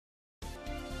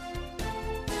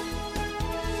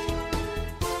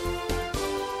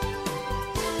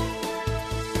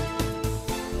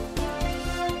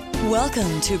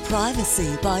Welcome to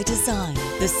Privacy by Design,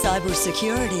 the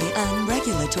cybersecurity and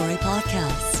regulatory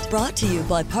podcast, brought to you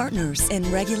by Partners in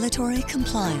Regulatory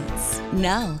Compliance.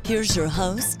 Now, here's your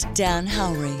host, Dan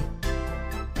Howry.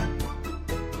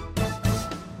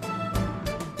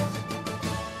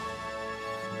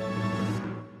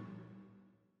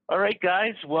 All right,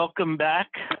 guys, welcome back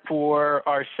for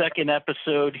our second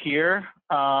episode here.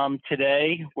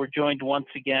 Today, we're joined once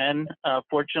again,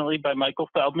 fortunately, by Michael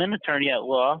Feldman, attorney at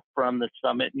law from the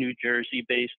Summit, New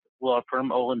Jersey-based law firm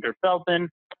Olander Feldman,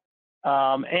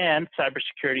 and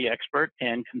cybersecurity expert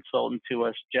and consultant to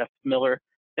us, Jeff Miller.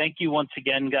 Thank you once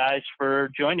again, guys, for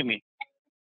joining me.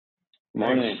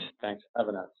 Morning. Thanks for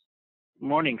having us.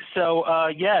 Morning. So,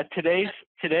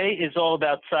 today is all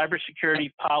about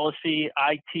cybersecurity policy,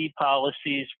 IT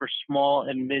policies for small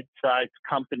and mid-sized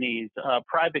companies,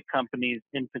 private companies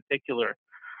in particular.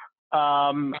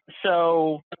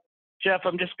 So, Jeff,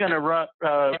 I'm just going to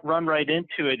run right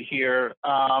into it here.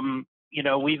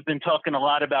 We've been talking a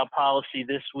lot about policy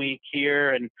this week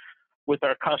here and with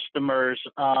our customers.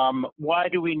 Why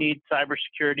do we need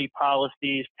cybersecurity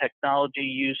policies, technology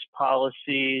use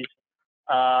policies,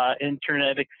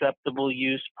 internet acceptable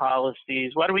use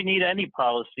policies? Why do we need any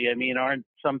policy? I mean, aren't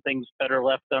some things better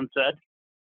left unsaid?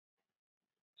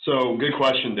 So good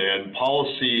question, Dan.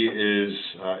 Policy is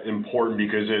important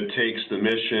because it takes the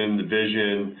mission, the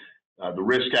vision, the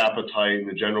risk appetite, and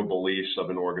the general beliefs of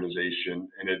an organization,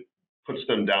 and it puts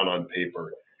them down on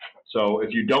paper. So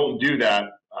if you don't do that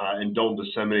and don't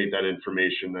disseminate that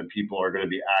information, then people are going to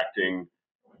be acting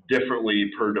differently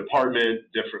per department,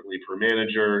 differently per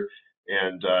manager,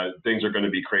 and things are going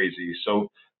to be crazy. So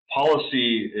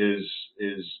policy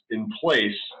is in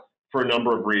place for a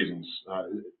number of reasons.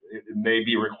 It may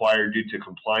be required due to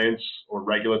compliance or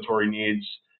regulatory needs.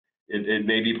 It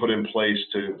may be put in place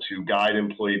to guide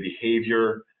employee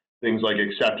behavior, things like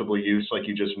acceptable use, like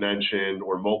you just mentioned,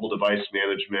 or mobile device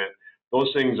management.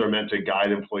 Those things are meant to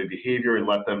guide employee behavior and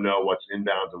let them know what's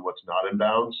inbounds and what's not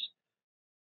inbounds.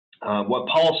 What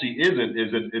policy isn't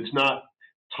is it's not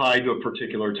tied to a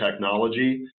particular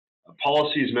technology.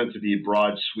 Policy is meant to be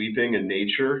broad sweeping in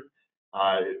nature.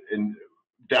 And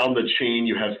down the chain,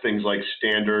 you have things like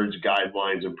standards,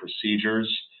 guidelines, and procedures.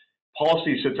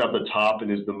 Policy sits at the top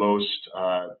and is the most,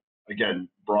 again,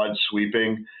 broad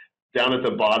sweeping. Down at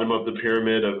the bottom of the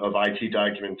pyramid of IT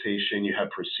documentation, you have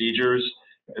procedures,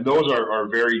 and those are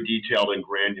very detailed and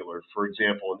granular. For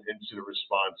example, an incident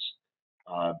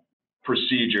response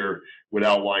procedure would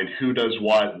outline who does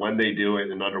what, when they do it,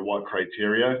 and under what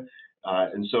criteria.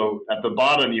 And so at the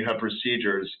bottom, you have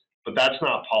procedures, but that's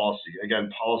not policy. Again,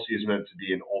 policy is meant to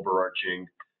be an overarching,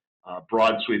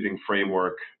 broad sweeping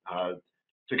framework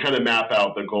to kind of map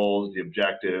out the goals, the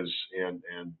objectives, and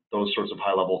those sorts of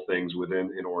high level things within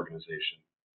an organization.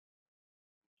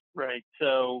 Right.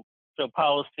 So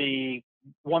policy,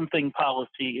 one thing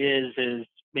policy is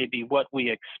maybe what we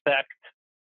expect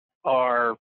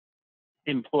our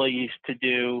employees to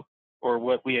do or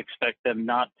what we expect them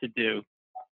not to do.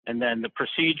 And then the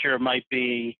procedure might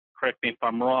be, correct me if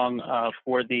I'm wrong,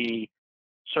 for the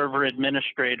server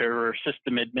administrator or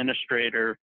system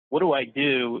administrator, what do I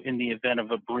do in the event of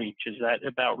a breach? Is that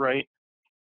about right?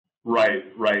 Right.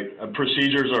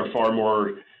 Procedures are far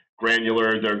more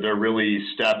granular. They're really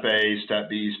step A, step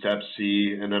B, step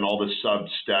C, and then all the sub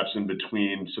steps in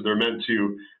between. So they're meant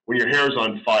to, when your hair's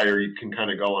on fire, you can kind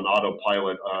of go on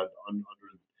autopilot.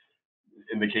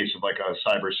 In the case of like a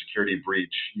cybersecurity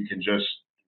breach, you can just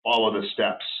follow the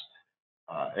steps.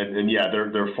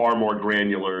 They're far more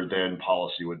granular than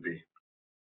policy would be.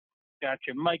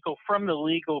 Gotcha. Michael, from the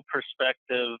legal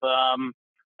perspective,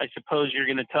 I suppose you're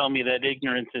going to tell me that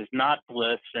ignorance is not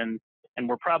bliss, and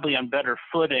we're probably on better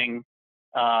footing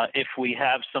if we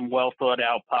have some well thought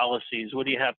out policies. What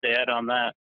do you have to add on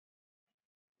that?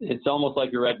 It's almost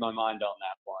like you read my mind on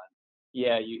that one.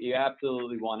 Yeah, you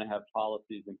absolutely want to have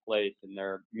policies in place, and there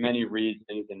are many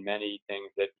reasons and many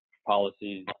things that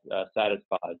policies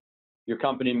satisfy. Your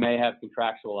company may have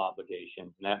contractual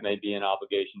obligations, and that may be an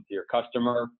obligation to your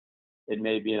customer. It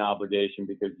may be an obligation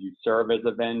because you serve as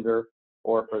a vendor,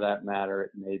 or for that matter,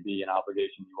 it may be an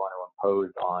obligation you want to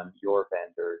impose on your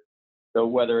vendors. So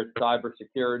whether it's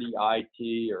cybersecurity,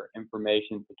 IT, or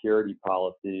information security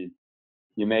policies,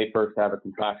 you may first have a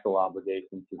contractual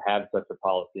obligation to have such a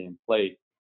policy in place.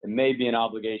 It may be an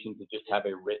obligation to just have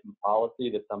a written policy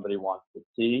that somebody wants to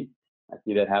see. I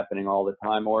see that happening all the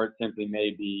time. Or it simply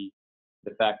may be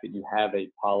the fact that you have a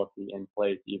policy in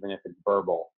place, even if it's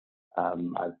verbal.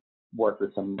 I've worked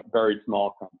with some very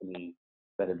small companies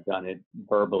that have done it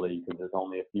verbally because there's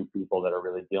only a few people that are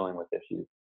really dealing with issues.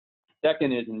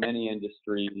 Second is, in many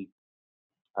industries,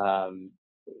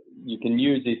 you can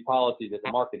use these policies as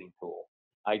a marketing tool.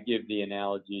 I give the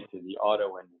analogy to the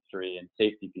auto industry and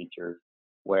safety features,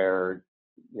 where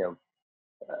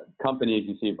companies,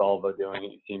 you see Volvo doing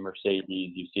it, you see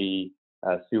Mercedes, you see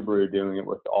Subaru doing it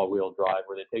with all-wheel drive,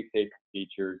 where they take safety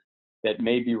features that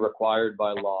may be required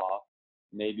by law,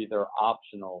 maybe they're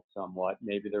optional somewhat,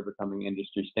 maybe they're becoming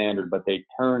industry standard, but they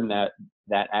turn that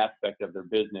aspect of their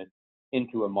business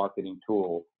into a marketing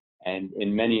tool. And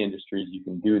in many industries, you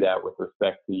can do that with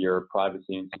respect to your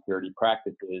privacy and security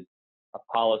practices, a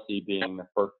policy being the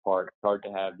first part. It's hard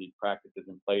to have these practices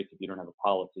in place if you don't have a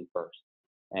policy first.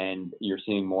 And you're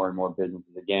seeing more and more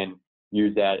businesses, again,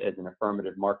 use that as an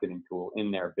affirmative marketing tool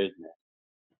in their business.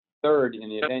 Third, in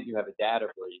the event you have a data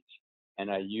breach,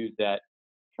 and I use that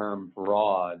term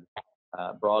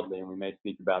broadly, and we may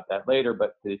speak about that later,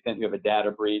 but to the extent you have a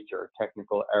data breach or a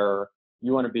technical error,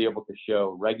 you want to be able to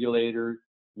show regulators,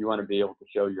 you want to be able to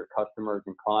show your customers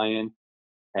and clients,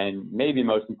 and maybe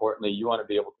most importantly, you want to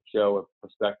be able to show a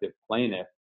prospective plaintiff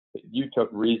that you took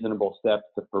reasonable steps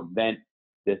to prevent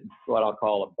this, what I'll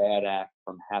call a bad act,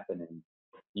 from happening.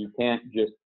 You can't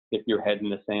just stick your head in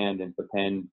the sand and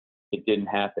pretend it didn't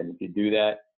happen. If you do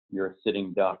that, you're a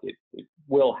sitting duck. It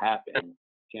will happen.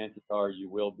 Chances are you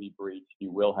will be breached. You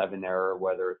will have an error,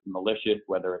 whether it's malicious,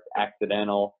 whether it's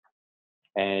accidental.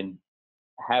 And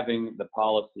having the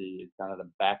policy is kind of the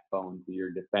backbone to your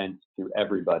defense to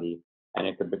everybody, and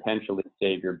it could potentially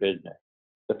save your business.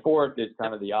 The fourth is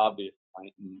kind of the obvious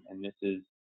point, and this is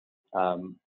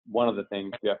one of the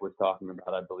things Jeff was talking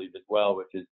about, I believe, as well,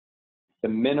 which is to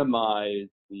minimize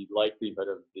the likelihood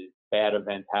of the bad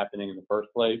event happening in the first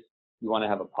place. You want to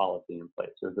have a policy in place.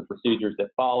 There's the procedures that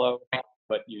follow,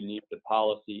 but you need the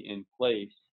policy in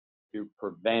place to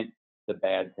prevent the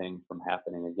bad things from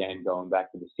happening. Again, going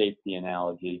back to the safety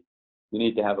analogy, you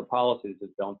need to have a policy that says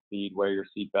don't speed, wear your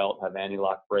seatbelt, have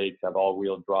anti-lock brakes, have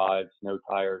all-wheel drive, snow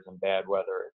tires in bad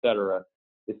weather, etc.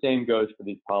 The same goes for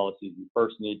these policies. You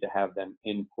first need to have them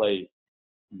in place.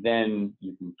 Then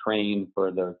you can train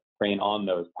on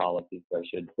those policies, I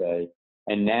should say.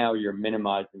 And now you're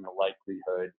minimizing the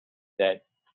likelihood that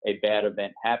a bad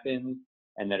event happens,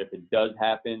 and that if it does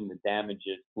happen, the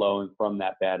damages flowing from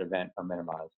that bad event are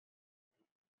minimized.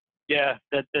 Yeah,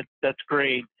 that's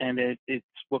great. And it's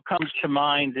what comes to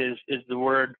mind is the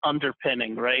word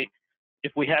underpinning, right?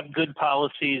 If we have good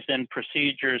policies and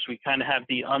procedures, we kind of have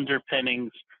the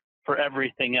underpinnings for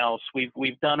everything else.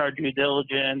 We've done our due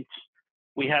diligence.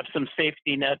 We have some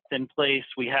safety nets in place.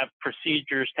 We have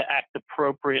procedures to act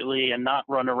appropriately and not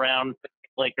run around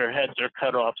like our heads are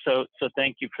cut off. So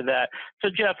thank you for that. So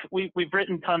Jeff, we've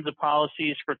written tons of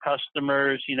policies for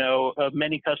customers.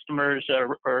 Many customers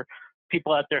or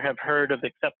people out there have heard of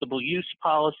acceptable use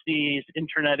policies,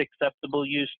 internet acceptable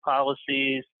use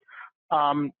policies.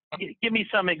 Give me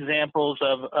some examples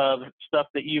of stuff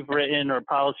that you've written or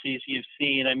policies you've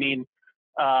seen. I mean,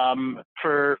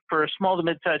 for a small to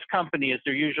mid-sized company, is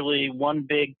there usually one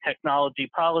big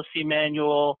technology policy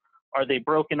manual? Are they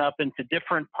broken up into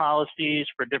different policies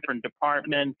for different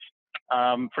departments?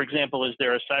 For example, is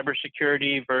there a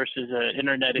cybersecurity versus an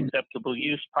internet acceptable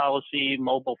use policy,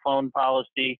 mobile phone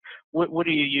policy? What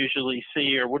do you usually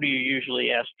see, or what do you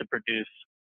usually ask to produce?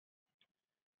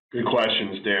 Good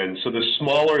questions, Dan. So the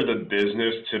smaller the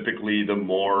business, typically the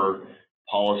more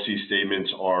policy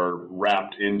statements are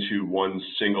wrapped into one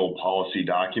single policy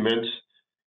document.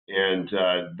 And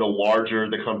the larger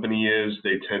the company is,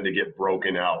 they tend to get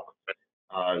broken out.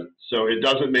 So it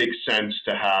doesn't make sense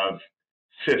to have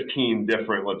 15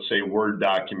 different, let's say, Word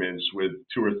documents with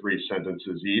 2 or 3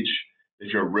 sentences each.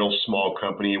 If you're a real small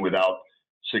company without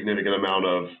significant amount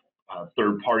of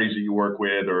third parties that you work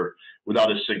with, or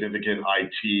without a significant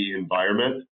IT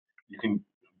environment, you can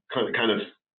kind of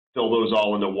fill those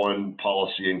all into one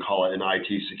policy and call it an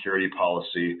IT security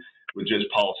policy with just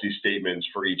policy statements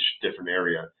for each different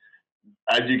area.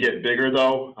 As you get bigger,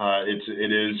 though,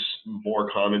 it is more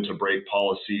common to break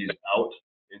policies out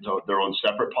into their own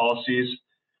separate policies.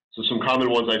 So some common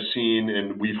ones I've seen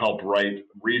and we've helped write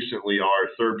recently are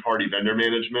third-party vendor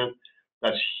management.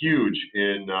 That's huge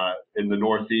in the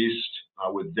Northeast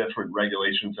with different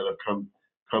regulations that have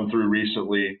come through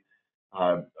recently.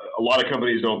 A lot of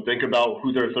companies don't think about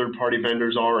who their third-party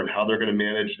vendors are and how they're going to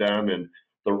manage them, and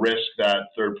the risk that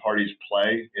third parties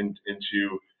play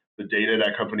into the data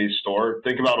that companies store.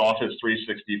 Think about Office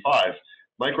 365.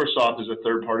 Microsoft is a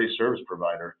third-party service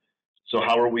provider. So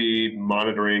how are we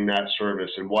monitoring that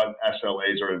service, and what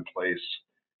SLAs are in place?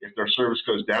 If their service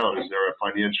goes down, is there a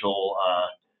financial,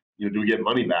 do we get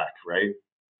money back, right?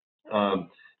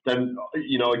 Then,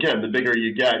 again, the bigger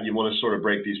you get, you want to sort of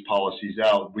break these policies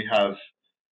out. We have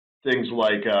things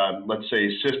like, let's say,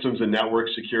 systems and network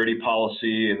security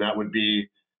policy, and that would be,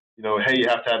 hey, you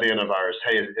have to have antivirus.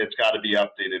 Hey, it's got to be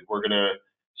updated. We're going to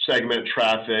segment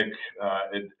traffic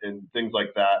and things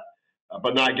like that,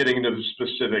 but not getting into the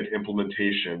specific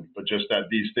implementation, but just that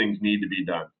these things need to be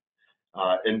done.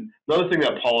 And another thing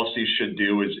that policy should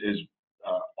do is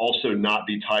also not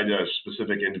be tied to a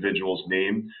specific individual's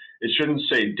name. It shouldn't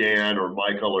say Dan or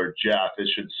Michael or Jeff. It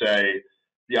should say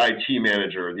the IT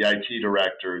manager, the IT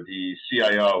director, the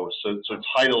CIO. So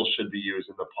titles should be used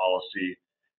in the policy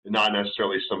and not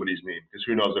necessarily somebody's name, because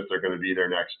who knows if they're going to be there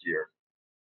next year.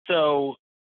 So,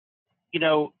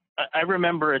 I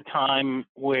remember a time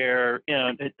where,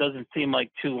 it doesn't seem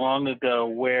like too long ago,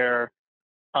 where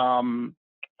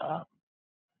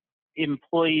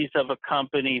employees of a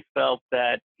company felt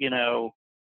that, no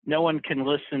one can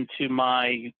listen to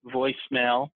my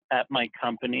voicemail at my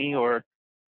company, or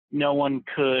no one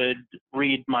could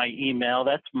read my email.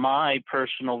 That's my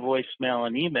personal voicemail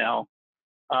and email.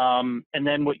 And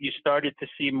then what you started to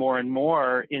see more and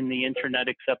more in the Internet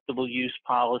Acceptable Use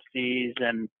policies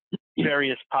and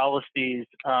various policies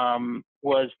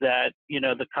was that,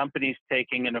 the company's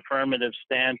taking an affirmative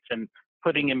stance and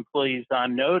putting employees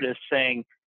on notice saying,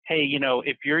 hey,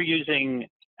 if you're using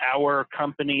our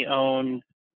company-owned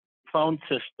phone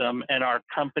system and our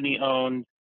company-owned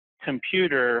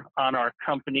computer on our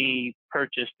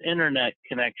company-purchased internet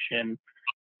connection,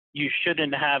 you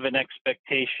shouldn't have an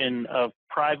expectation of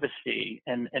privacy,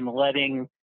 and letting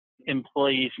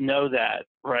employees know that,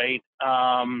 right?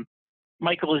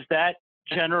 Michael, is that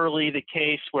generally the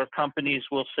case where companies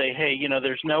will say, hey,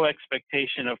 there's no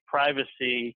expectation of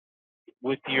privacy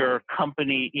with your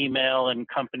company email and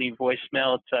company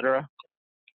voicemail, et cetera?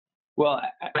 Well,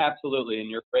 absolutely. And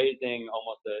you're raising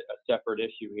almost a separate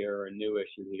issue here, or a new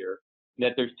issue here,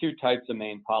 that there's two types of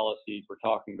main policies we're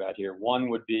talking about here. One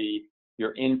would be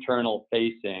your internal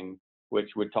facing, which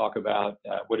would talk about,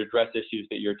 would address issues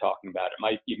that you're talking about. It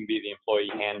might even be the employee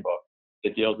handbook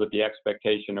that deals with the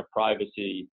expectation of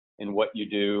privacy in what you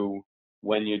do,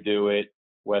 when you do it,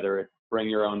 whether it's bring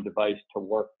your own device to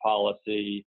work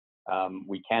policy.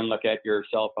 We can look at your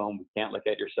cell phone. We can't look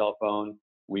at your cell phone.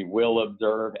 We will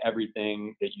observe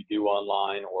everything that you do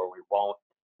online, or we won't,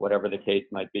 whatever the case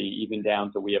might be, even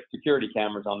down to we have security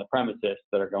cameras on the premises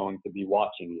that are going to be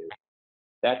watching you.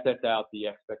 That sets out the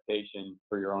expectation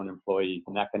for your own employees,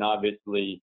 and that can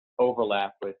obviously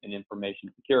overlap with an information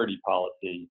security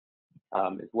policy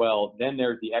as well. Then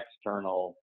there's the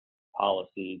external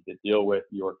policies that deal with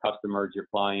your customers, your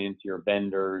clients, your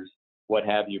vendors, what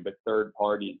have you, but third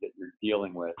parties that you're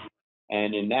dealing with.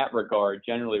 And in that regard,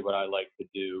 generally what I like to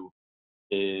do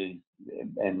is,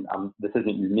 and this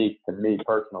isn't unique to me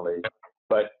personally,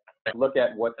 but look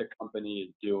at what the company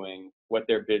is doing, what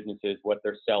their business is, what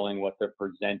they're selling, what they're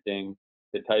presenting,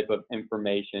 the type of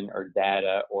information or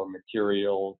data or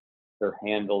materials they're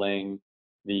handling,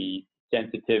 the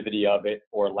sensitivity of it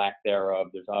or lack thereof.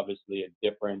 There's obviously a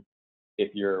difference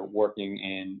if you're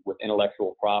working with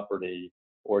intellectual property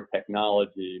or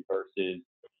technology versus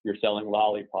you're selling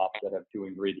lollipops that have 2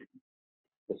 ingredients.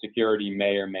 The security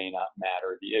may or may not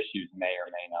matter. The issues may or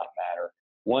may not matter.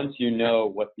 Once you know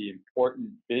what the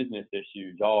important business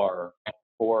issues are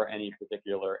for any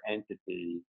particular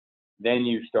entity, then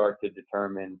you start to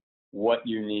determine what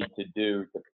you need to do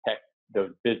to protect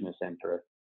those business interests.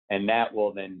 And that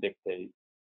will then dictate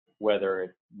whether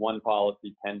it's 1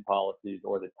 policy, 10 policies,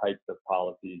 or the types of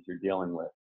policies you're dealing with.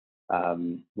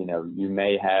 You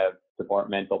may have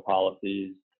departmental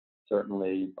policies.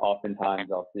 Certainly, oftentimes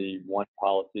I'll see 1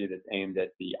 policy that's aimed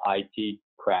at the IT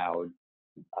crowd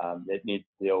that needs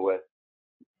to deal with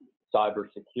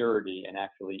cybersecurity and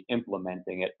actually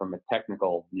implementing it from a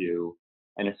technical view,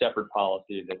 and a separate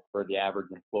policy that's for the average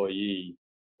employee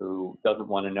who doesn't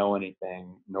want to know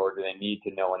anything, nor do they need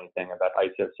to know anything about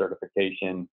ISO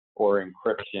certification or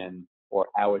encryption or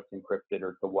how it's encrypted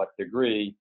or to what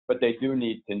degree, but they do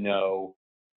need to know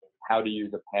how to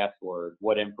use a password,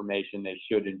 what information they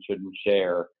should and shouldn't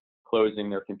share, closing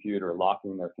their computer,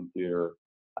 locking their computer,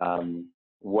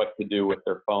 what to do with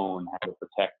their phone, how to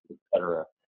protect, etc.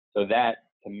 So that,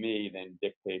 to me, then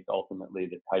dictates ultimately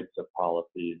the types of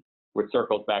policies, which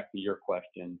circles back to your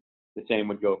question. The same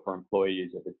would go for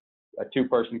employees. If it's a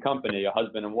 2-person company, a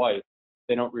husband and wife,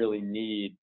 they don't really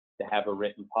need to have a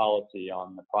written policy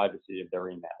on the privacy of their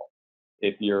email.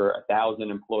 If you're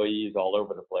 1,000 employees all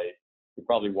over the place, you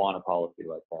probably want a policy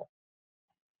like that.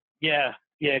 Yeah,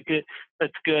 good.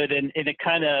 That's good. And it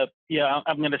kind of,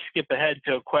 I'm going to skip ahead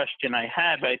to a question I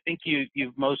had, but I think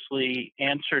you've mostly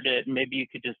answered it, and maybe you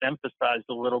could just emphasize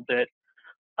a little bit.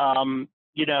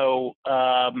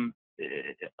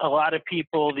 a lot of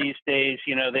people these days,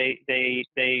 you know,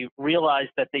 they realize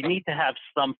that they need to have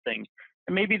something.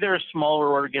 And maybe they're a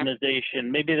smaller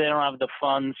organization. Maybe they don't have the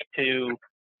funds to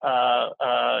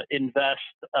invest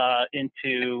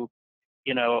into,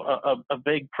 you know, a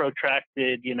big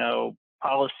protracted, you know,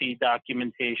 policy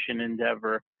documentation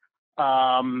endeavor.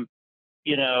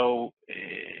 You know,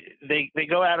 they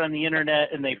go out on the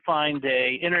internet and they find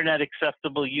a internet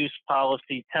acceptable use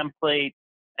policy template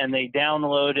and they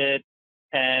download it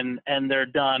and they're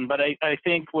done. But I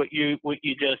think what you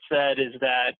just said is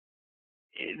that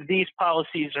these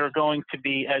policies are going to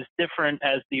be as different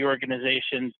as the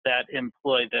organizations that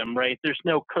employ them, right? There's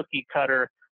no cookie cutter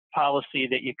policy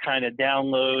that you kind of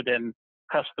download and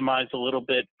customize a little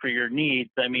bit for your needs.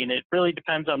 I mean, it really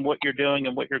depends on what you're doing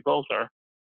and what your goals are.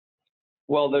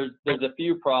 Well, there's a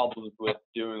few problems with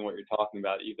doing what you're talking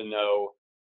about, even though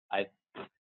I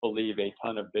believe a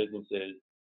ton of businesses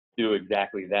do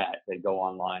exactly that. They go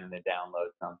online and they download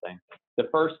something. The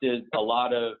first is a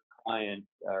lot of clients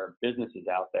or businesses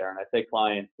out there, and I say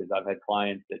clients because I've had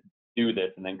clients that do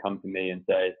this and then come to me and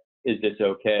say, is this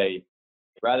okay?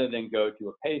 Rather than go to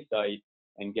a pay site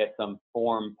and get some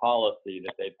form policy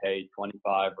that they pay $25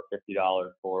 or $50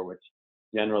 for, which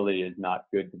generally is not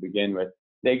good to begin with.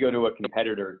 They go to a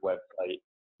competitor's website,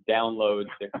 download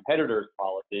the competitor's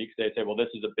policy, because they say, well, this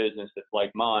is a business that's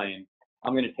like mine.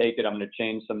 I'm going to take it, I'm going to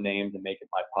change some names and make it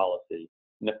my policy.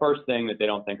 And the first thing that they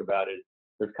don't think about is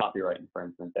there's copyright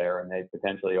infringement there, and they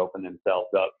potentially open themselves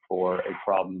up for a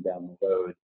problem down the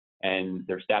road. And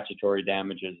their statutory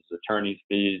damages, attorney's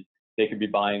fees, they could be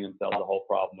buying themselves a whole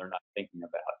problem they're not thinking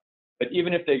about. But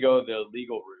even if they go the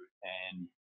legal route and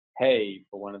pay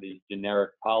for one of these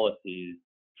generic policies,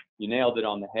 you nailed it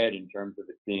on the head in terms of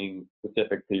it being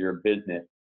specific to your business.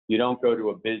 You don't go to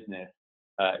a business,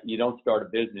 you don't start a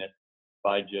business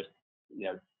by just, you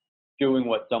know, doing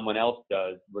what someone else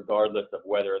does, regardless of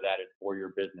whether that is for your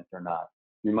business or not.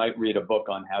 You might read a book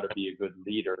on how to be a good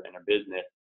leader in a business.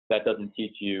 That doesn't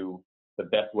teach you the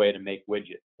best way to make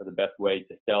widgets or the best way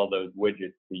to sell those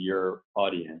widgets to your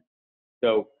audience.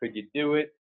 So could you do it?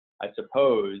 I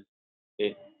suppose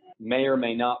it may or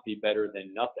may not be better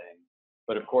than nothing.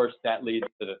 But of course, that leads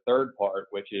to the third part,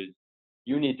 which is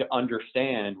you need to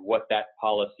understand what that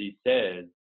policy says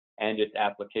and its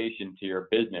application to your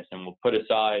business. And we'll put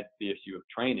aside the issue of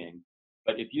training.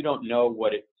 But if you don't know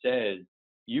what it says,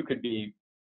 you could be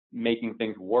making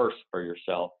things worse for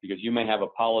yourself, because you may have a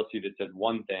policy that says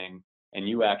one thing and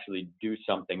you actually do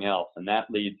something else. And that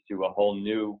leads to a whole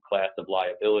new class of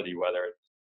liability, whether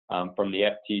it's from the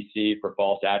FTC for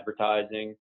false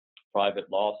advertising,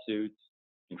 private lawsuits,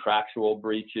 contractual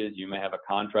breaches. You may have a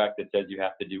contract that says you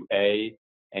have to do A,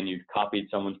 and you've copied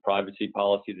someone's privacy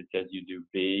policy that says you do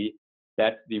B.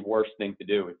 That's the worst thing to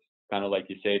do. It's kind of like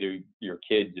you say to your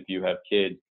kids, if you have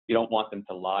kids, you don't want them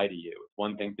to lie to you. It's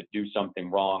one thing to do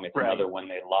something wrong. It's another when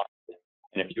they lie.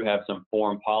 And if you have some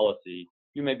foreign policy,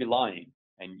 you may be lying,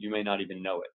 and you may not even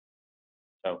know it.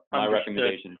 So my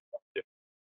recommendation is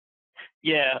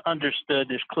Yeah, understood.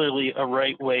 There's clearly a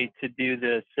right way to do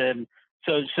this. And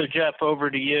so Jeff, over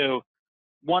to you.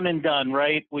 One and done,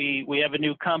 right? We have a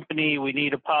new company, we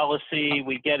need a policy,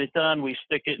 we get it done, we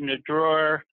stick it in a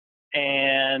drawer,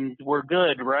 and we're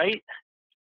good, right?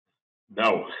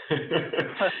 No.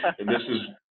 And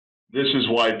this is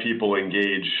why people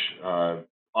engage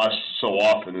us so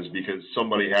often, is because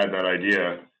somebody had that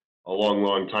idea a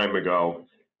long time ago.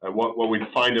 And what we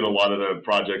find in a lot of the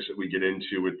projects that we get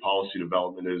into with policy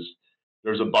development is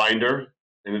there's a binder,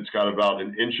 and it's got about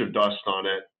an inch of dust on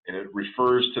it, and it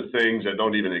refers to things that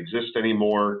don't even exist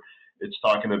anymore. It's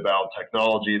talking about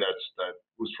technology that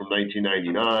was from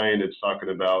 1999. It's talking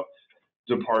about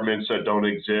departments that don't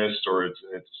exist, or it's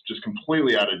just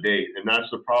completely out of date. And that's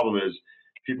the problem, is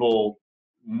people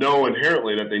know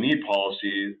inherently that they need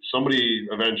policy. Somebody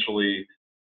eventually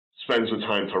spends the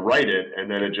time to write it, and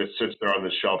then it just sits there on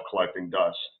the shelf collecting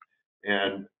dust.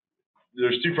 And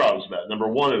there's two problems with that. Number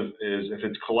one is if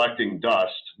it's collecting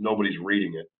dust, nobody's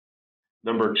reading it.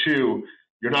 Number two,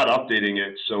 you're not updating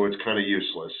it, so it's kind of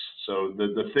useless. So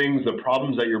the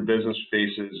problems that your business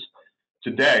faces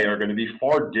today are going to be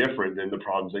far different than the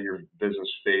problems that your business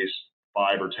faced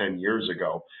 5 or 10 years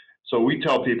ago. So we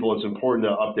tell people it's important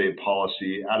to update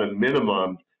policy at a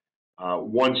minimum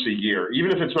once a year, even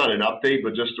if it's not an update,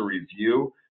 but just a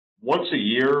review. Once a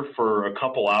year for a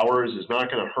couple hours is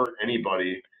not going to hurt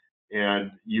anybody.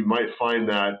 And you might find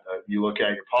that you look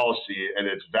at your policy and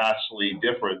it's vastly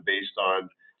different based on,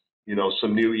 you know,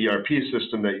 some new ERP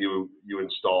system that you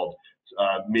installed.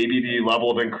 Maybe the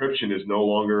level of encryption is no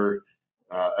longer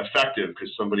effective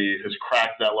because somebody has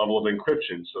cracked that level of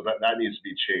encryption, so that needs to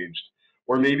be changed.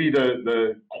 or maybe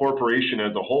the corporation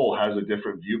as a whole has a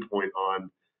different viewpoint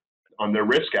on their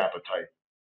risk appetite.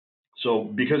 So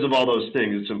because of all those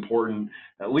things, it's important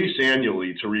at least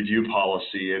annually to review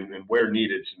policy and where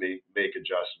needed to make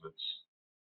adjustments.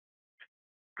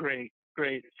 Great,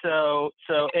 great. So,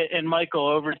 and Michael,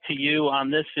 over to you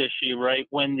on this issue, right?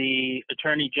 When the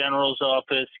Attorney General's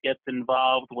office gets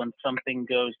involved, when something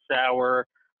goes sour,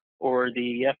 or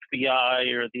the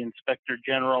FBI or the Inspector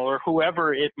General or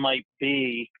whoever it might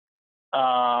be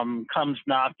comes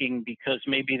knocking because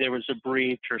maybe there was a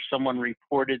breach or someone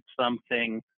reported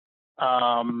something,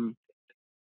 the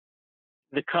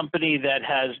company that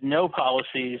has no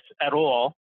policies at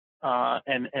all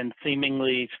and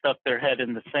seemingly stuck their head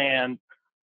in the sand,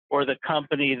 or the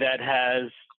company that has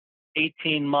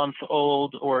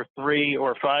 18-month-old or 3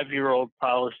 or 5-year-old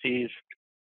policies,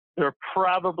 they're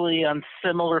probably on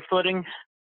similar footing?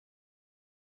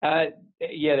 Yeah,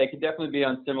 they could definitely be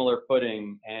on similar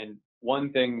footing. And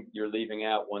one thing you're leaving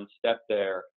out, one step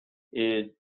there, is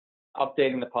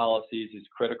updating the policies is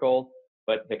critical.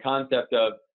 But the concept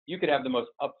of you could have the most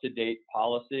up-to-date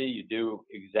policy, you do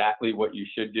exactly what you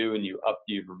should do, and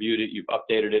you've reviewed it, you've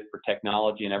updated it for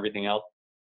technology and everything else.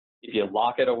 If you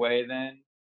lock it away, then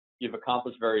you've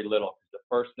accomplished very little. The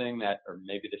first thing that, or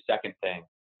maybe the second thing,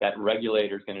 that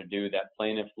regulator is going to do, that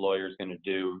plaintiff's lawyer is going to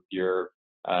do,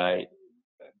 a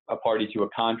party to a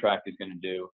contract is going to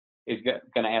do, is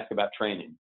going to ask about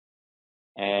training.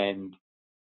 And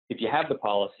if you have the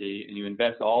policy and you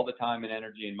invest all the time and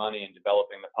energy and money in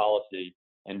developing the policy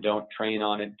and don't train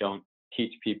on it, don't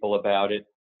teach people about it,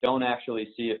 don't actually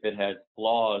see if it has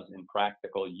flaws in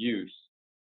practical use,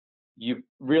 you've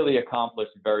really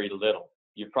accomplished very little.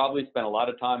 You've probably spent a lot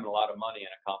of time and a lot of money and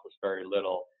accomplished very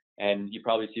little. And you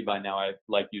probably see by now I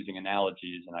like using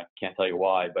analogies, and I can't tell you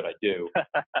why, but I do.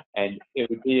 And it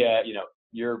would be,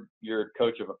 you're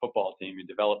coach of a football team. You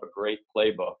develop a great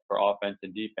playbook for offense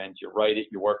and defense. You write it.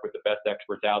 You work with the best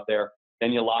experts out there.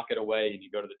 Then you lock it away, and you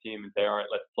go to the team and say, all right,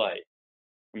 let's play.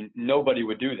 I mean, nobody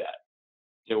would do that.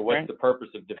 So what's the purpose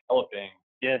of developing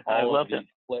all of these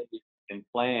plays and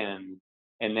plans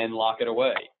and then lock it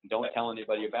away? Don't tell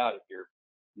anybody about it.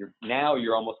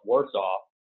 You're almost worse off,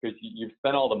 because you've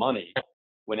spent all the money.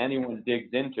 When anyone digs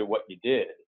into what you did,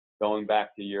 going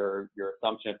back to your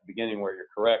assumption at the beginning where you're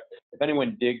correct, if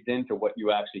anyone digs into what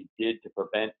you actually did to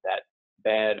prevent that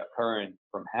bad occurrence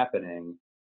from happening,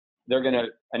 they're going to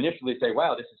initially say,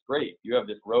 wow, this is great. You have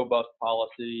this robust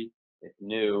policy. It's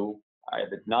new.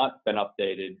 If it's not been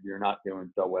updated, you're not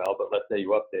doing so well. But let's say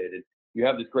you updated. You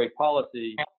have this great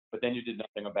policy, but then you did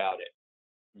nothing about it.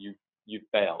 You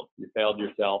failed. You failed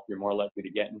yourself. You're more likely to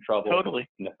get in trouble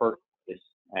in the first place,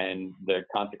 and the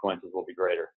consequences will be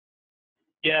greater.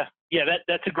 Yeah,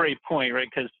 that's a great point, right?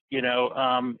 Because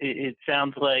it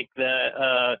sounds like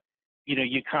that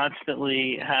you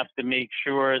constantly have to make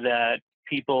sure that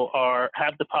people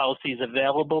have the policies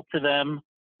available to them,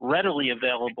 readily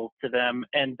available to them,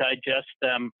 and digest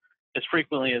them as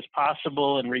frequently as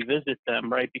possible and revisit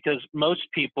them, right? Because most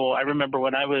people, I remember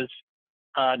when I was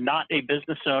not a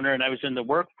business owner and I was in the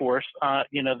workforce,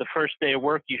 the first day of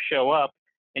work you show up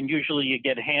and usually you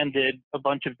get handed a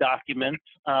bunch of documents,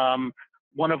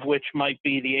 one of which might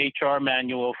be the HR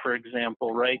manual, for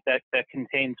example, right? That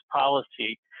contains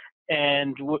policy.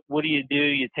 And what do?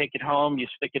 You take it home, you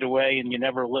stick it away, and you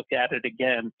never look at it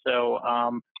again. So I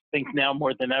think now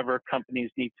more than ever, companies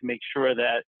need to make sure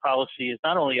that policy is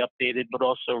not only updated, but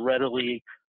also readily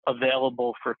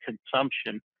available for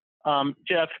consumption.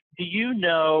 Jeff, do you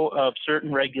know of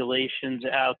certain regulations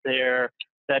out there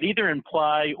that either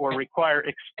imply or require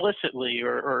explicitly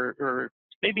or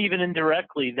maybe even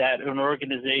indirectly that an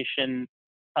organization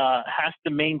has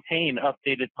to maintain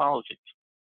updated policies?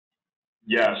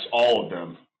 Yes, all of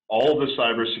them. All of the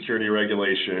cybersecurity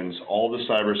regulations, all the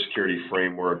cybersecurity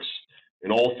frameworks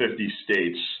in all 50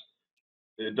 states.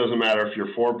 It doesn't matter if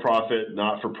you're for-profit,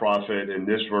 not-for-profit, in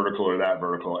this vertical or that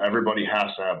vertical. Everybody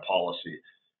has to have policy.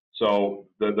 So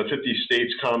the 50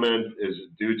 states comment is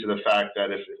due to the fact that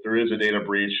if there is a data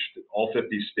breach, all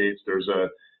 50 states, there's a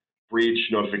breach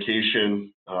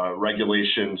notification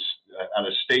regulations at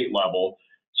a state level.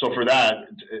 So for that,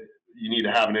 you need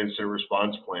to have an incident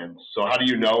response plan. So how do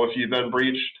you know if you've been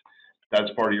breached?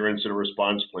 That's part of your incident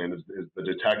response plan, is the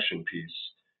detection piece.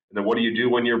 And then what do you do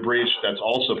when you're breached? That's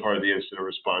also part of the incident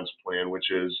response plan, which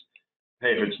is,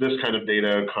 hey, if it's this kind of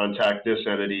data, contact this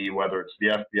entity, whether it's the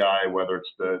FBI, whether it's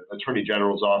the Attorney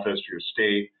General's office for your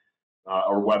state,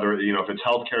 or whether, if it's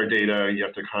healthcare data, you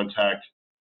have to contact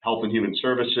Health and Human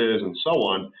Services and so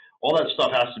on. All that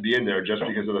stuff has to be in there just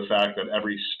because of the fact that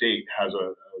every state has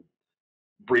a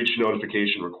breach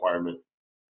notification requirement.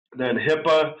 Then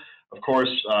HIPAA, of course,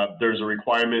 there's a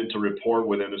requirement to report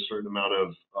within a certain amount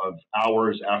of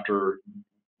hours after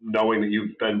knowing that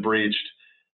you've been breached.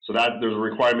 So that there's a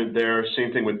requirement there.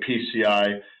 Same thing with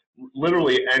PCI.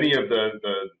 Literally any of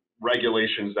the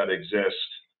regulations that exist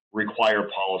require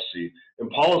policy. And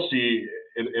policy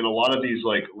in a lot of these,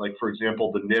 like for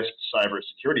example, the NIST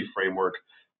cybersecurity framework,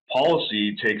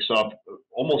 policy takes up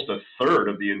almost a third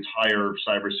of the entire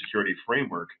cybersecurity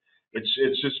framework.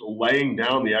 It's just laying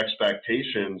down the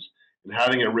expectations and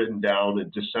having it written down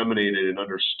and disseminated and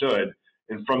understood.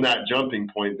 And from that jumping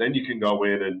point, then you can go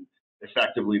in and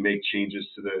effectively make changes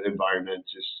to the environment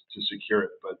to secure it.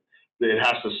 But it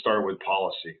has to start with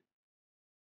policy.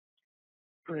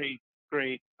 Great,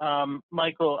 great.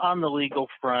 Michael, on the legal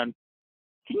front,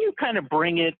 can you kind of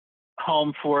bring it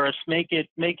home for us, make it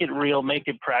real, make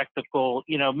it practical?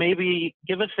 You know, maybe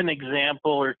give us an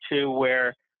example or two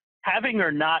where having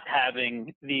or not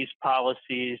having these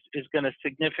policies is going to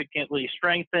significantly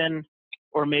strengthen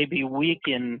or maybe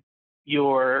weaken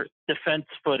your defense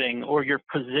footing or your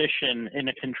position in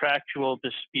a contractual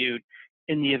dispute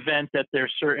in the event that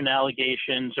there's certain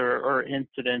allegations or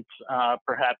incidents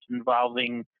perhaps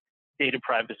involving data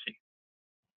privacy.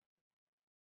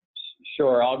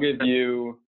 Sure, I'll give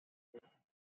you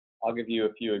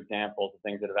a few examples of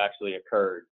things that have actually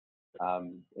occurred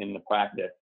in the practice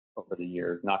over the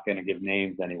years. Not going to give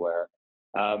names anywhere.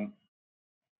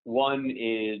 One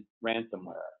is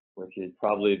ransomware, which is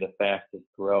probably the fastest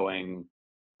growing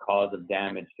cause of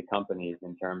damage to companies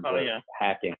in terms of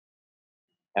hacking.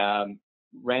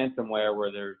 Ransomware, where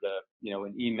there's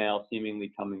an email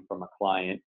seemingly coming from a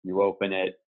client, you open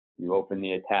it, you open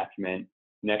the attachment,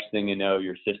 next thing you know,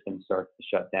 your system starts to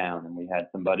shut down. And we had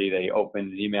somebody, they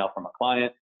opened an email from a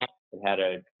client, it had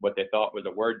what they thought was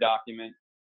a Word document,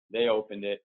 they opened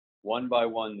it, one by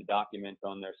one, the documents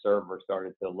on their server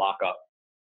started to lock up,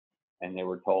 and they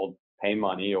were told, pay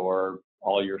money or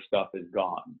all your stuff is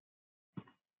gone.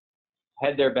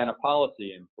 Had there been a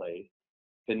policy in place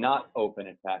to not open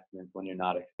attachments when you're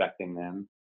not expecting them,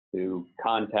 to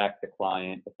contact the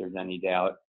client if there's any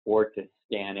doubt, or to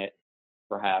scan it,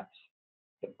 perhaps,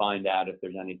 to find out if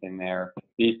there's anything there,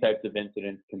 these types of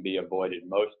incidents can be avoided.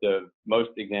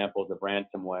 Most examples of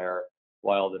ransomware,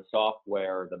 while the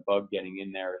software, the bug getting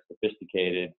in there is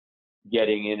sophisticated,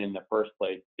 getting in the first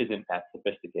place isn't that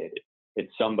sophisticated.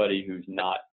 It's somebody who's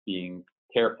not being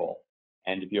careful.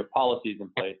 And if you have policies in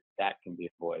place, that can be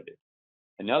avoided.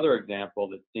 Another example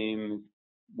that seems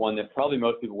one that probably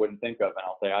most people wouldn't think of, and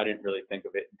I'll say I didn't really think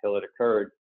of it until it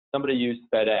occurred, somebody used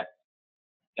FedEx,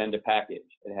 send a package.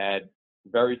 It had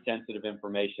very sensitive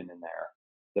information in there.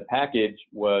 The package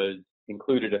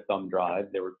included a thumb drive.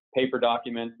 There were paper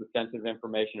documents with sensitive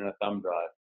information and a thumb drive.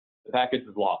 The package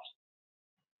was lost.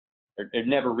 It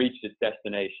never reached its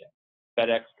destination.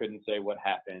 FedEx couldn't say what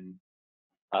happened.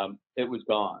 It was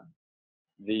gone.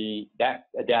 That's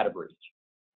a data breach.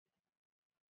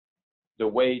 The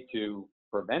way to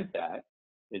prevent that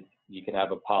is you can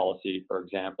have a policy, for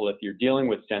example, if you're dealing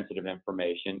with sensitive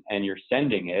information and you're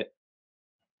sending it,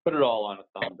 put it all on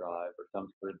a thumb drive or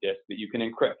some sort of disk that you can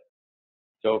encrypt.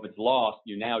 So if it's lost,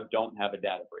 you now don't have a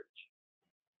data breach.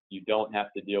 You don't have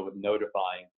to deal with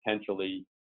notifying potentially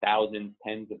thousands,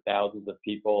 tens of thousands of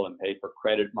people and pay for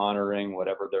credit monitoring,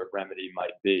 whatever their remedy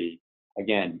might be.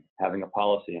 Again, having a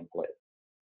policy in place.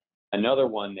 Another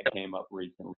one that came up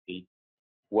recently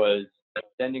was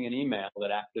sending an email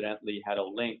that accidentally had a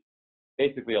link,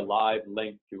 basically a live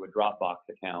link to a Dropbox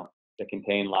account that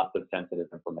contained lots of sensitive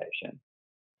information.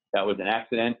 That was an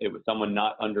accident. It was someone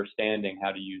not understanding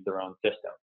how to use their own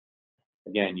system.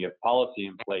 Again, you have policy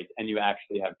in place and you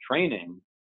actually have training,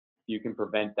 you can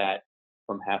prevent that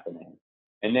from happening.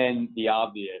 And then the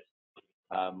obvious,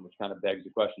 which kind of begs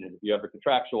the question, is if you have a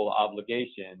contractual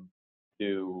obligation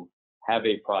to have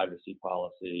a privacy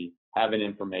policy, have an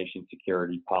information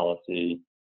security policy,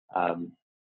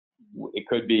 it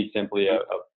could be simply a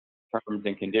terms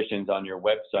and conditions on your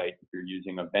website if you're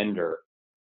using a vendor.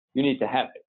 You need to have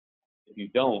it. If you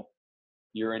don't,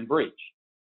 you're in breach.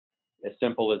 As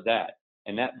simple as that.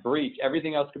 And that breach,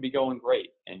 everything else could be going great,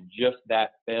 and just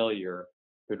that failure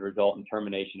could result in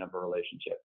termination of a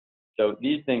relationship. So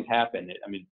these things happen. I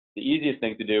mean, the easiest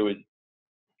thing to do is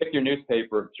pick your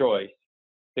newspaper of choice,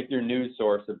 pick your news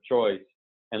source of choice,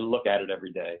 and look at it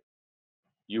every day.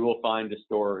 You will find a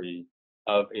story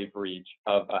of a breach,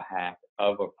 of a hack,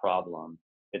 of a problem.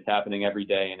 It's happening every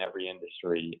day in every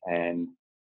industry, and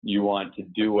you want to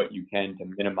do what you can to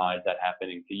minimize that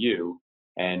happening to you.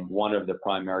 And one of the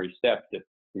primary steps, if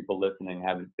people listening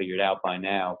haven't figured out by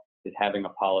now, is having a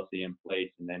policy in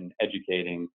place and then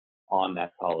educating on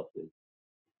that policy.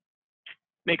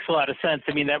 Makes a lot of sense.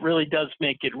 I mean, that really does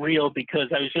make it real, because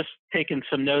I was just taking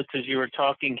some notes as you were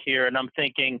talking here, and I'm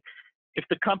thinking, if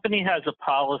the company has a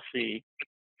policy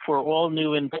for all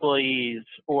new employees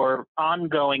or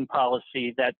ongoing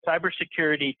policy that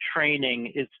cybersecurity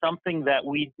training is something that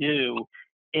we do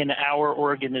in our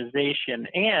organization,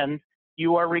 and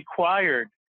you are required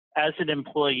as an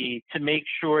employee to make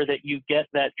sure that you get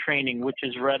that training, which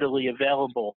is readily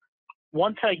available.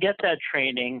 Once I get that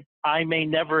training, I may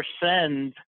never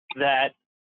send that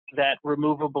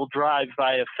removable drive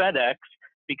via FedEx,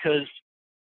 because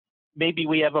maybe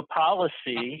we have a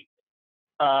policy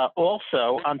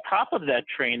also on top of that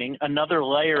training, another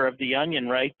layer of the onion,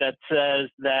 right, that says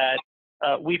that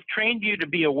we've trained you to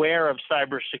be aware of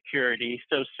cybersecurity,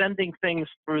 so sending things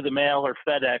through the mail or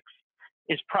FedEx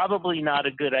is probably not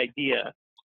a good idea.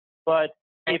 But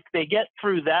if they get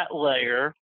through that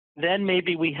layer, then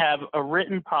maybe we have a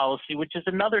written policy, which is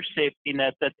another safety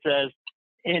net that says,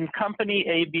 in company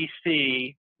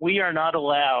ABC, we are not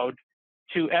allowed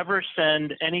to ever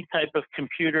send any type of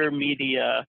computer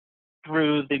media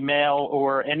through the mail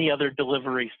or any other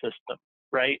delivery system,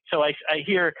 right? So I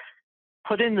hear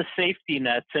put in the safety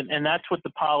nets, and that's what the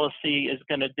policy is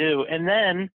going to do. And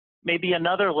then maybe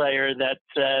another layer that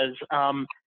says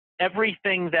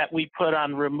everything that we put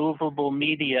on removable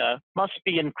media must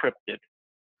be encrypted.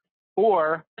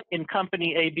 Or in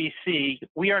company ABC,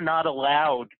 we are not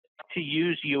allowed to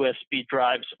use USB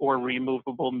drives or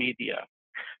removable media.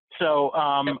 So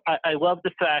I love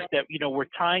the fact that, you know, we're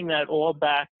tying that all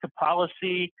back to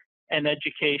policy and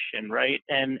education, right?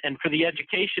 And for the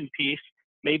education piece,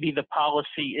 maybe the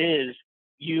policy is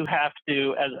you have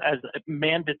to, as a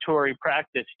mandatory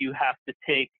practice, you have to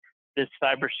take this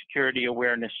cybersecurity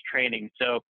awareness training.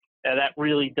 So that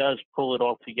really does pull it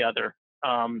all together.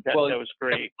 That was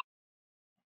great.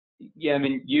 Yeah, I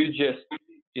mean, you just,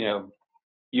 you know,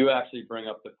 you actually bring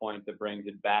up the point that brings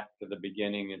it back to the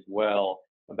beginning as well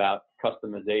about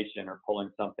customization or pulling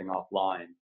something offline.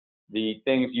 The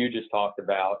things you just talked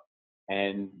about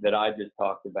and that I just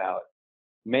talked about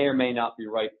may or may not be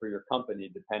right for your company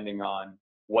depending on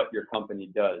what your company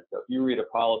does. So if you read a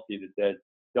policy that says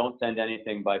don't send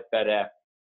anything by FedEx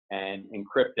and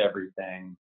encrypt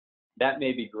everything, that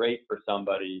may be great for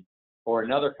somebody. For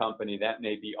another company, that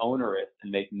may be onerous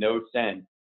and make no sense,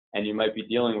 and you might be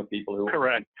dealing with people who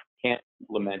can't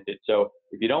implement it. So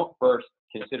if you don't first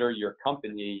consider your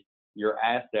company, your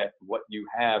assets, what you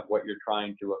have, what you're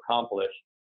trying to accomplish,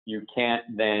 you can't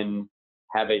then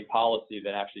have a policy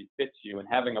that actually fits you. And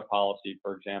having a policy,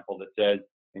 for example, that says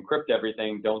encrypt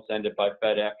everything, don't send it by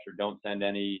FedEx, or don't send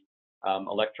any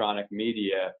electronic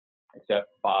media except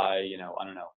by, you know, I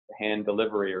don't know, hand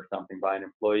delivery or something by an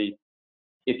employee.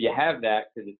 If you have that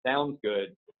because it sounds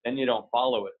good, then you don't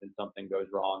follow it and something goes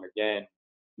wrong, again,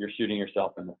 you're shooting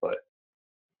yourself in the foot.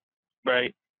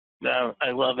 Right. No, I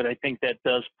love it. I think that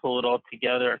does pull it all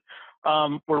together.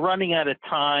 We're running out of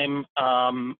time.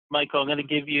 Michael, I'm going to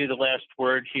give you the last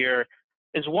word here.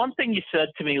 Is one thing you said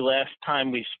to me last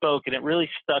time we spoke, and it really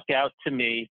stuck out to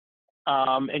me.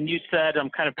 And you said, I'm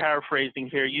kind of paraphrasing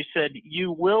here, you said,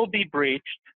 you will be breached,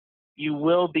 you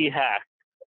will be hacked.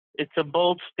 It's a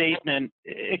bold statement.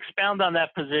 Expound on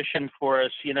that position for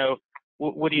us. You know,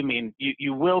 what do you mean?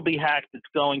 You will be hacked. It's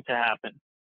going to happen.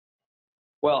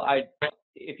 Well,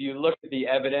 if you look at the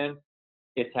evidence,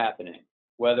 it's happening.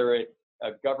 Whether it's a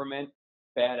government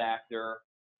bad actor,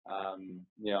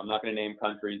 you know, I'm not going to name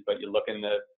countries, but you look in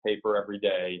the paper every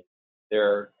day, there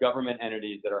are government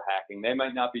entities that are hacking. They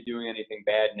might not be doing anything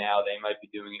bad now. They might be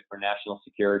doing it for national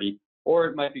security, or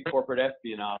it might be corporate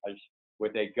espionage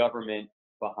with a government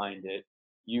behind it.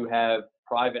 You have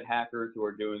private hackers who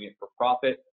are doing it for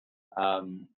profit,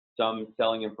 some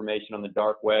selling information on the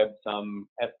dark web, some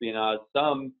espionage,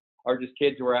 some are just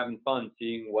kids who are having fun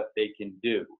seeing what they can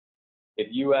do. If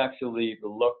you actually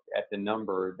look at the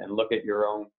numbers and look at your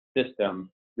own system,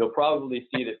 you'll probably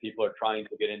see that people are trying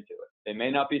to get into it. They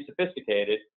may not be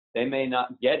sophisticated, they may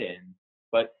not get in,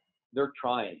 but they're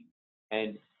trying,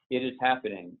 and it is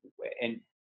happening. And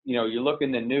you know, you look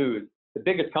in the news, the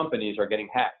biggest companies are getting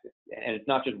hacked, and it's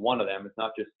not just one of them. It's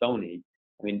not just Sony.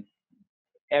 I mean,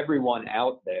 everyone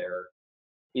out there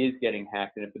is getting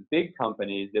hacked, and it's the big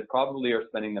companies that probably are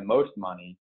spending the most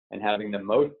money and having the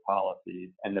most policies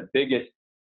and the biggest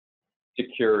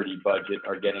security budget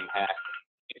are getting hacked.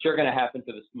 It's sure going to happen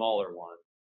to the smaller ones.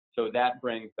 So that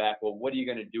brings back, well, what are you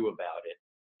going to do about it?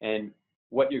 And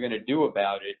what you're going to do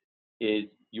about it is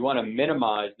you want to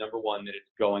minimize, number one, that it's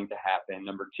going to happen.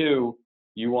 Number two,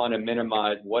 you want to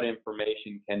minimize what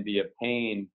information can be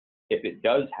obtained if it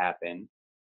does happen.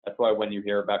 That's why when you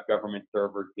hear about government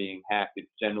servers being hacked,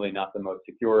 it's generally not the most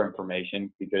secure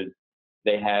information because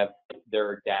they have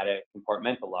their data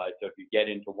compartmentalized. So if you get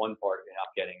into one part, you're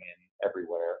not getting in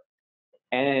everywhere.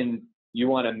 And you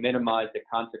want to minimize the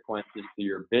consequences to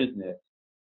your business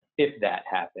if that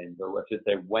happens, or let's just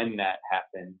say when that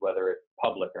happens, whether it's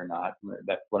public or not.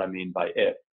 That's what I mean by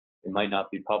if. It might not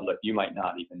be public. You might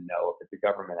not even know if it's a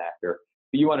government actor.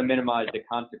 But you want to minimize the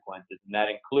consequences, and that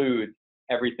includes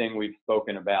everything we've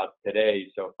spoken about today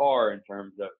so far in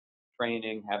terms of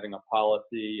training, having a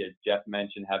policy, as Jeff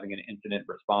mentioned, having an incident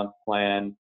response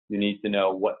plan. You need to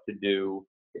know what to do.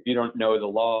 If you don't know the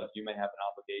laws, you may have an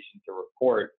obligation to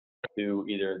report to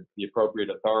either the appropriate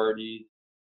authorities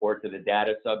or to the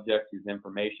data subject whose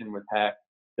information was hacked.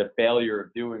 The failure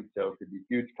of doing so could be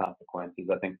huge consequences.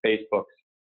 I think Facebook's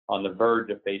on the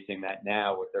verge of facing that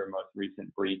now with their most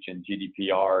recent breach in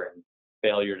GDPR and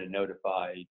failure to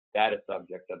notify data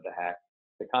subjects of the hack.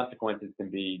 The consequences can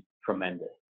be tremendous.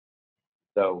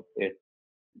 So it's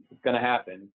going to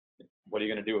happen. What are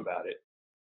you going to do about it?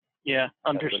 Yeah,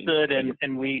 understood.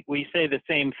 And we say the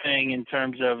same thing in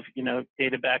terms of,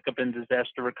 data backup and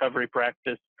disaster recovery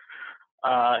practice.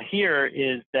 Here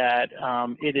is that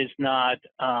it is not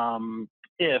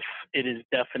if, it is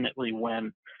definitely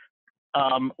when.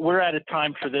 We're out of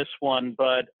time for this one,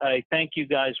 but I thank you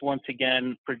guys once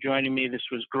again for joining me. This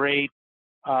was great.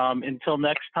 Until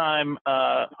next time,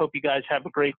 hope you guys have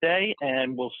a great day,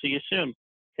 and we'll see you soon.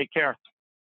 Take care.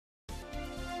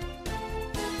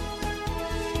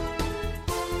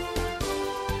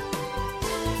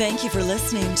 Thank you for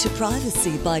listening to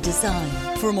Privacy by Design.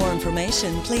 For more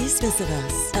information, please visit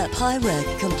us at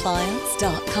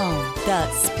piregcompliance.com.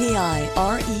 That's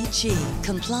PIREG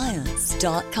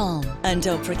compliance.com. And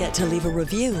don't forget to leave a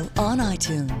review on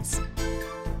iTunes.